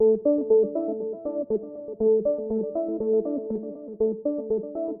Hello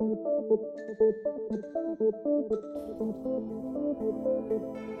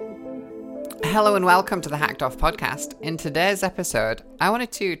and welcome to the Hacked Off podcast. In today's episode, I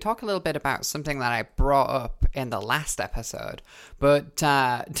wanted to talk a little bit about something that I brought up in the last episode, but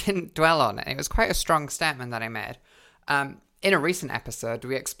didn't dwell on it. It was quite a strong statement that I made. In a recent episode,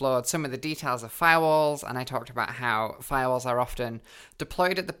 we explored some of the details of firewalls, and I talked about how firewalls are often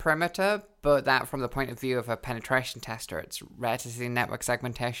deployed at the perimeter, but that from the point of view of a penetration tester, it's rare to see network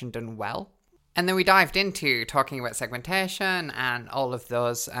segmentation done well. And then we dived into talking about segmentation and all of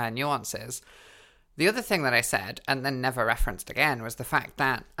those nuances. The other thing that I said, and then never referenced again, was the fact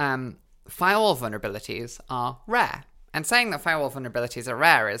that firewall vulnerabilities are rare. And saying that firewall vulnerabilities are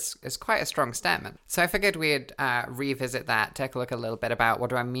rare is quite a strong statement. So I figured we'd revisit that, take a look a little bit about what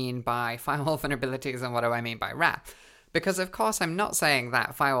do I mean by firewall vulnerabilities and what do I mean by rare. Because, of course, I'm not saying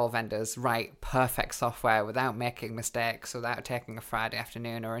that firewall vendors write perfect software without making mistakes, without taking a Friday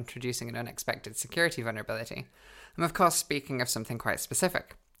afternoon or introducing an unexpected security vulnerability. I'm, of course, speaking of something quite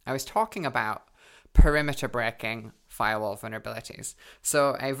specific. I was talking about perimeter breaking firewall vulnerabilities.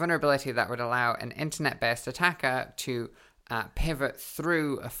 So a vulnerability that would allow an internet-based attacker to pivot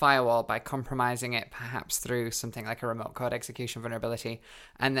through a firewall by compromising it, perhaps through something like a remote code execution vulnerability,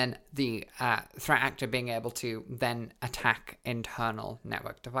 and then the threat actor being able to then attack internal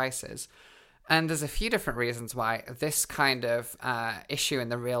network devices. And there's a few different reasons why this kind of issue in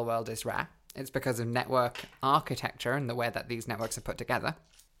the real world is rare. It's because of network architecture and the way that these networks are put together.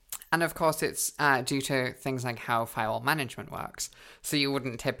 And of course, it's due to things like how firewall management works. So you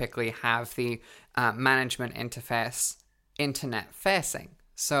wouldn't typically have the management interface internet facing.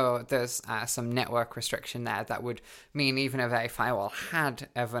 So there's some network restriction there that would mean even if a firewall had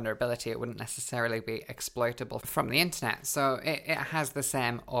a vulnerability, it wouldn't necessarily be exploitable from the internet. So it has the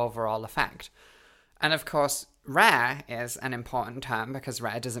same overall effect. And of course, rare is an important term because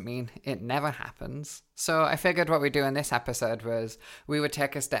rare doesn't mean it never happens. So I figured what we'd do in this episode was we would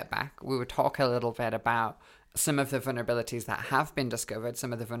take a step back. We would talk a little bit about some of the vulnerabilities that have been discovered,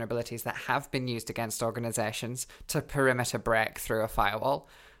 some of the vulnerabilities that have been used against organizations to perimeter break through a firewall.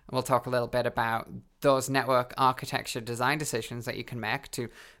 We'll talk a little bit about those network architecture design decisions that you can make to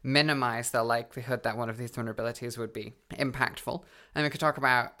minimize the likelihood that one of these vulnerabilities would be impactful. And we could talk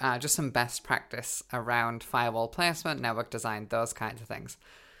about just some best practice around firewall placement, network design, those kinds of things.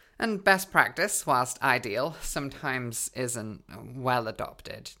 And best practice, whilst ideal, sometimes isn't well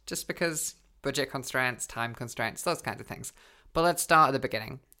adopted, just because budget constraints, time constraints, those kinds of things. But let's start at the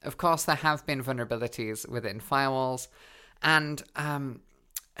beginning. Of course, there have been vulnerabilities within firewalls, and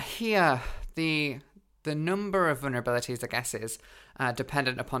here the number of vulnerabilities, I guess, is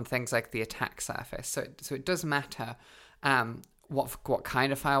dependent upon things like the attack surface. So it does matter what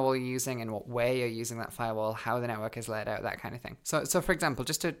kind of firewall you're using and what way you're using that firewall, how the network is laid out, that kind of thing. So for example,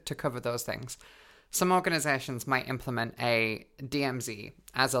 just to cover those things, some organizations might implement a DMZ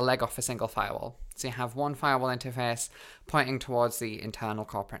as a leg off a single firewall. So you have one firewall interface pointing towards the internal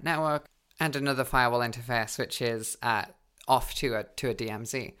corporate network and another firewall interface which is off to a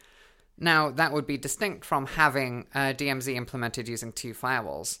DMZ. Now, that would be distinct from having a DMZ implemented using two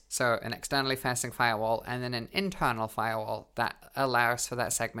firewalls. So an externally facing firewall and then an internal firewall that allows for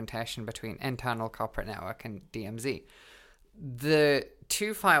that segmentation between internal corporate network and DMZ. The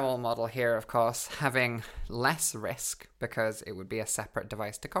two firewall model here, of course, having less risk because it would be a separate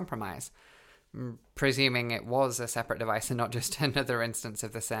device to compromise, presuming it was a separate device and not just another instance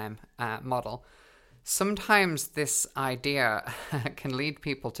of the same model. Sometimes this idea can lead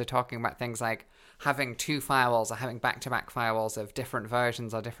people to talking about things like having two firewalls or having back-to-back firewalls of different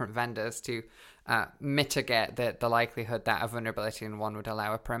versions or different vendors to mitigate the likelihood that a vulnerability in one would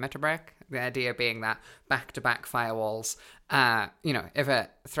allow a perimeter break. The idea being that back-to-back firewalls, if a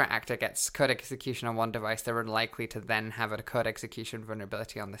threat actor gets code execution on one device, they're unlikely to then have a code execution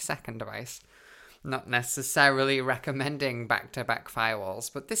vulnerability on the second device. Not necessarily recommending back-to-back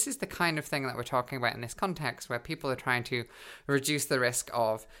firewalls, but this is the kind of thing that we're talking about in this context where people are trying to reduce the risk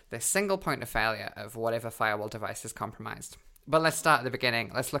of this single point of failure of whatever firewall device is compromised. But let's start at the beginning.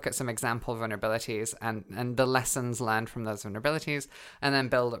 Let's look at some example vulnerabilities and the lessons learned from those vulnerabilities, and then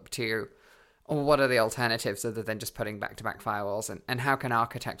build up to what are the alternatives other than just putting back-to-back firewalls, and how can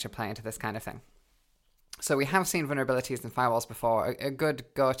architecture play into this kind of thing. So we have seen vulnerabilities in firewalls before. A good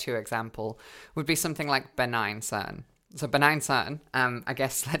go-to example would be something like benign CERN. So benign CERN, I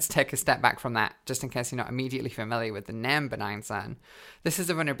guess let's take a step back from that, just in case you're not immediately familiar with the name benign CERN. This is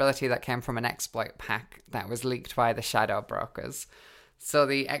a vulnerability that came from an exploit pack that was leaked by the shadow brokers. So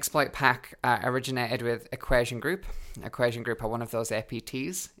the exploit pack originated with Equation Group. Equation Group are one of those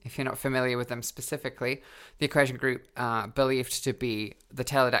APTs. If you're not familiar with them specifically, the Equation Group believed to be the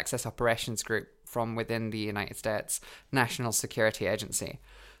Tailored Access Operations Group from within the United States National Security Agency.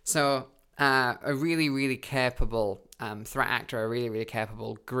 So a really, really capable threat actor, a really, really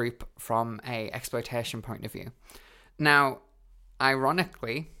capable group from a exploitation point of view. Now,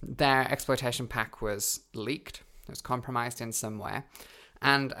 ironically, their exploitation pack was leaked. It was compromised in some way.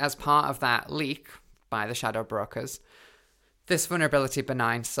 And as part of that leak by the shadow brokers, this vulnerability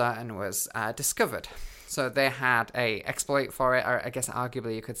benign certain was discovered. So they had a exploit for it, or I guess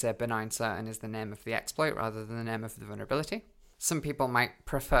arguably you could say benign certain is the name of the exploit rather than the name of the vulnerability. Some people might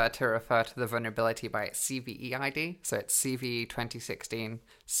prefer to refer to the vulnerability by its CVE ID, so it's CVE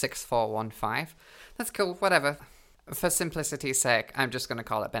 2016-6415. That's cool, whatever. For simplicity's sake, I'm just going to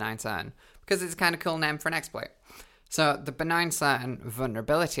call it benign certain, because it's a kind of cool name for an exploit. So the benign certain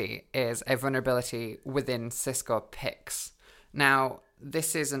vulnerability is a vulnerability within Cisco PICS. Now,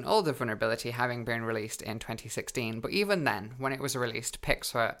 this is an older vulnerability, having been released in 2016, but even then, when it was released,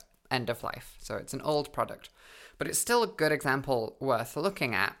 PICS were end of life, so it's an old product. But it's still a good example worth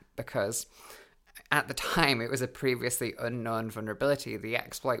looking at, because at the time it was a previously unknown vulnerability. The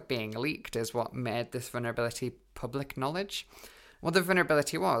exploit being leaked is what made this vulnerability public knowledge. What the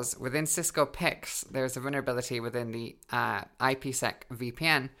vulnerability was, within Cisco PICS, there's a vulnerability within the IPsec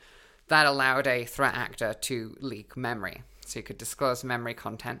VPN that allowed a threat actor to leak memory. So you could disclose memory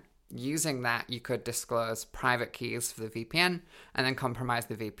content. Using that, you could disclose private keys for the VPN and then compromise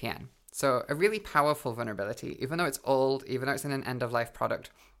the VPN. So a really powerful vulnerability, even though it's old, even though it's in an end-of-life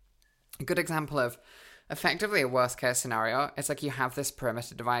product. A good example of effectively a worst-case scenario. It's like you have this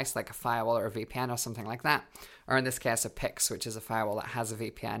perimeter device, like a firewall or a VPN or something like that. Or in this case, a PICS, which is a firewall that has a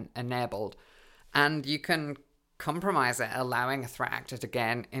VPN enabled. And you can compromise it, allowing a threat actor to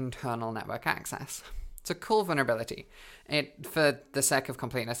gain internal network access. It's a cool vulnerability. For the sake of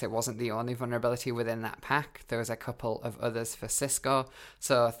completeness, it wasn't the only vulnerability within that pack. There was a couple of others for Cisco.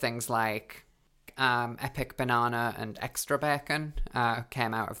 So things like Epic Banana and Extra Bacon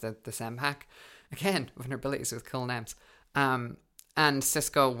came out of the same pack. Again, vulnerabilities with cool names. And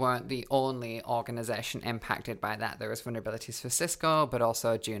Cisco weren't the only organization impacted by that. There was vulnerabilities for Cisco, but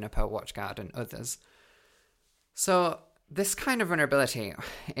also Juniper, WatchGuard, and others. So this kind of vulnerability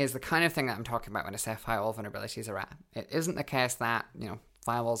is the kind of thing that I'm talking about when I say firewall vulnerabilities are at. It isn't the case that,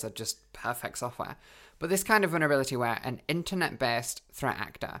 firewalls are just perfect software. But this kind of vulnerability where an internet-based threat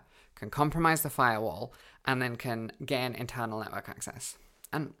actor can compromise the firewall and then can gain internal network access.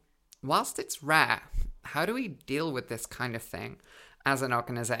 And whilst it's rare, how do we deal with this kind of thing as an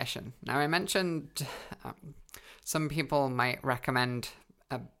organization? Now, I mentioned some people might recommend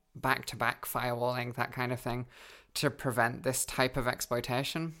back-to-back firewalling, that kind of thing, to prevent this type of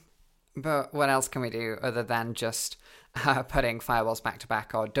exploitation. But what else can we do other than just putting firewalls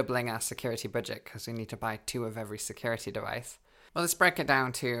back-to-back or doubling our security budget because we need to buy 2 of every security device? Well, let's break it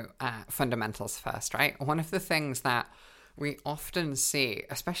down to fundamentals first, right? One of the things that we often see,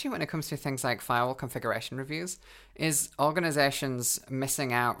 especially when it comes to things like firewall configuration reviews, is organizations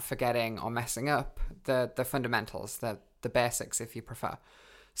missing out, forgetting, or messing up the fundamentals, the basics, if you prefer.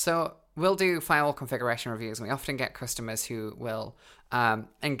 So we'll do firewall configuration reviews, and we often get customers who will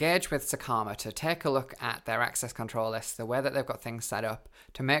engage with Sakama to take a look at their access control list, the way that they've got things set up,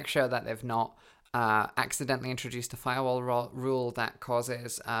 to make sure that they've not accidentally introduced a firewall rule that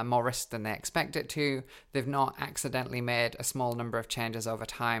causes more risk than they expect it to. They've not accidentally made a small number of changes over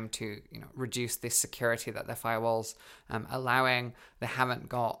time to reduce the security that their firewall's allowing. They haven't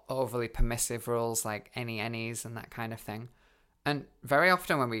got overly permissive rules like any's and that kind of thing. And very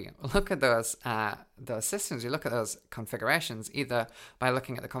often when we look at those systems, we look at those configurations, either by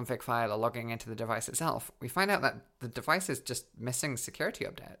looking at the config file or logging into the device itself, we find out that the device is just missing security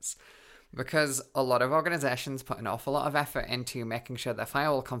updates. Because a lot of organizations put an awful lot of effort into making sure their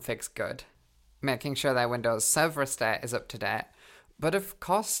firewall config's good, making sure their Windows Server estate is up to date. But of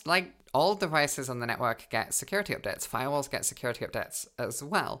course, like all devices on the network get security updates, firewalls get security updates as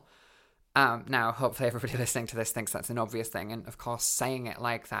well. Now, hopefully everybody listening to this thinks that's an obvious thing. And of course, saying it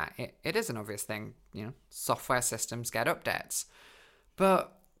like that, it is an obvious thing. Software systems get updates.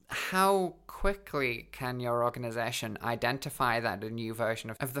 But how quickly can your organization identify that a new version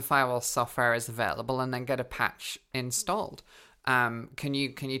of the firewall software is available and then get a patch installed? Can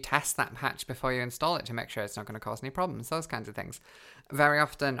you test that patch before you install it to make sure it's not going to cause any problems? Those kinds of things. Very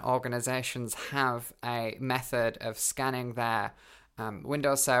often, organizations have a method of scanning their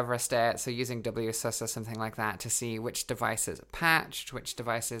Windows Server estate, so using WSUS or something like that to see which devices are patched, which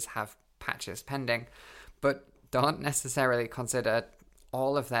devices have patches pending, but don't necessarily consider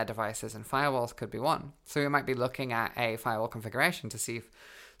all of their devices and firewalls could be one. So we might be looking at a firewall configuration to see if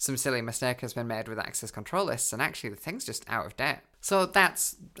some silly mistake has been made with access control lists, and actually the thing's just out of date. So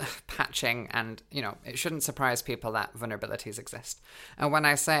that's patching, and it shouldn't surprise people that vulnerabilities exist. And when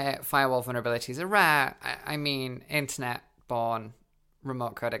I say firewall vulnerabilities are rare, I mean internet-born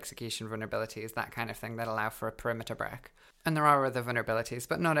remote code execution vulnerabilities, that kind of thing that allow for a perimeter break. And there are other vulnerabilities,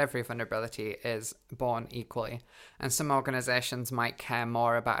 but not every vulnerability is born equally. And some organizations might care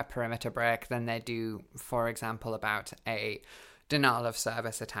more about a perimeter break than they do, for example, about a denial of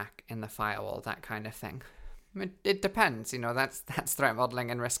service attack in the firewall, that kind of thing. It depends, that's threat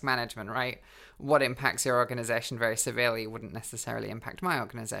modeling and risk management, right? What impacts your organization very severely wouldn't necessarily impact my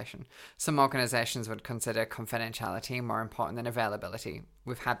organization. Some organizations would consider confidentiality more important than availability.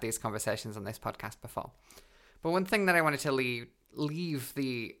 We've had these conversations on this podcast before. But one thing that I wanted to leave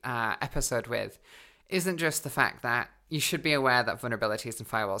the episode with isn't just the fact that you should be aware that vulnerabilities in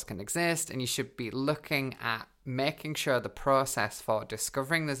firewalls can exist, and you should be looking at making sure the process for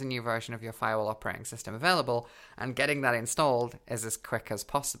discovering there's a new version of your firewall operating system available and getting that installed is as quick as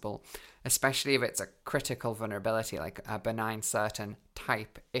possible, especially if it's a critical vulnerability like a benign certain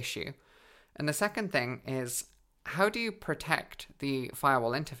type issue. And the second thing is, how do you protect the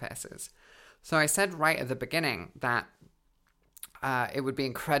firewall interfaces? So I said right at the beginning that it would be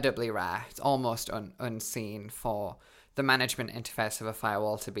incredibly rare, it's almost unseen for the management interface of a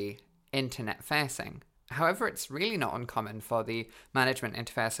firewall to be internet facing. However, it's really not uncommon for the management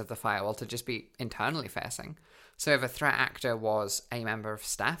interface of the firewall to just be internally facing. So if a threat actor was a member of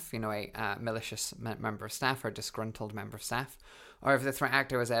staff, a malicious member of staff or a disgruntled member of staff, or if the threat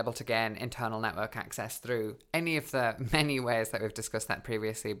actor was able to gain internal network access through any of the many ways that we've discussed that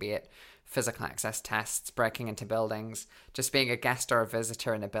previously, be it physical access tests, breaking into buildings, just being a guest or a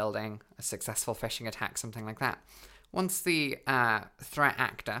visitor in a building, a successful phishing attack, something like that. Once the threat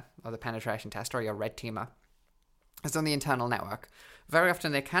actor or the penetration tester or your red teamer is on the internal network, very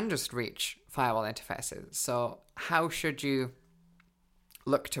often they can just reach firewall interfaces. So how should you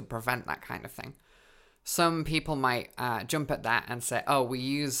look to prevent that kind of thing? Some people might jump at that and say, we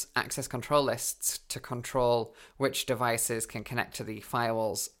use access control lists to control which devices can connect to the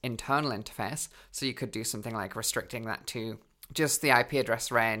firewall's internal interface. So you could do something like restricting that to just the IP address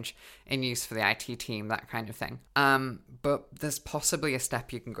range in use for the IT team, that kind of thing. But there's possibly a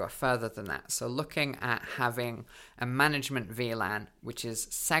step you can go further than that. So looking at having a management VLAN, which is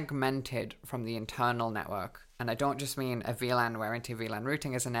segmented from the internal network. And I don't just mean a VLAN where inter-VLAN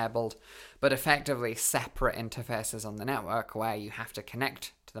routing is enabled, but effectively separate interfaces on the network where you have to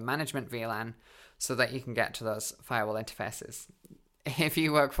connect to the management VLAN so that you can get to those firewall interfaces. If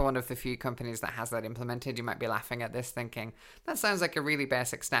you work for one of the few companies that has that implemented, you might be laughing at this thinking, that sounds like a really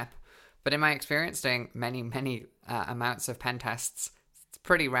basic step. But in my experience doing many amounts of pen tests, it's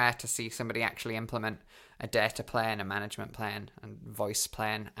pretty rare to see somebody actually implement a data plane, a management plane, and voice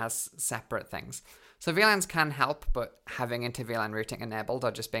plane as separate things. So VLANs can help, but having inter-VLAN routing enabled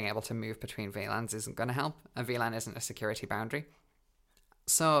or just being able to move between VLANs isn't going to help. A VLAN isn't a security boundary.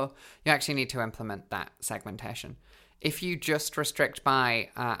 So you actually need to implement that segmentation. If you just restrict by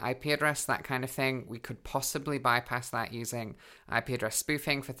IP address, that kind of thing, we could possibly bypass that using IP address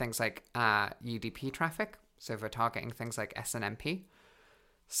spoofing for things like UDP traffic. So if we're targeting things like SNMP,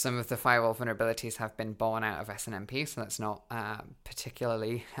 some of the firewall vulnerabilities have been born out of SNMP, so that's not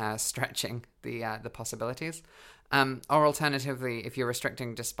particularly stretching the possibilities. Or alternatively, if you're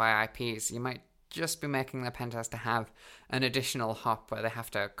restricting just by IPs, you might just be making the pen tester have an additional hop where they have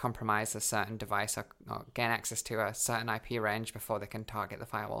to compromise a certain device or gain access to a certain IP range before they can target the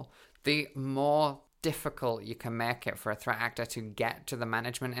firewall. The more difficult you can make it for a threat actor to get to the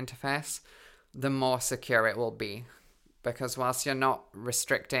management interface, the more secure it will be. Because whilst you're not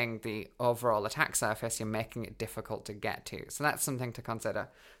restricting the overall attack surface, you're making it difficult to get to. So that's something to consider.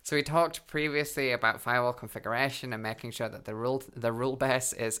 So we talked previously about firewall configuration and making sure that the rule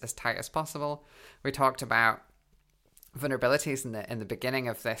base is as tight as possible. We talked about vulnerabilities in the beginning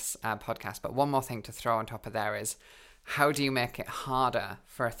of this podcast. But one more thing to throw on top of there is, how do you make it harder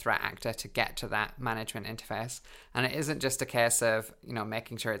for a threat actor to get to that management interface? And it isn't just a case of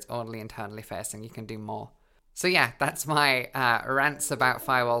making sure it's only internally facing. You can do more. So yeah, that's my rants about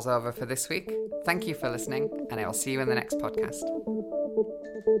firewalls over for this week. Thank you for listening, and I will see you in the next podcast.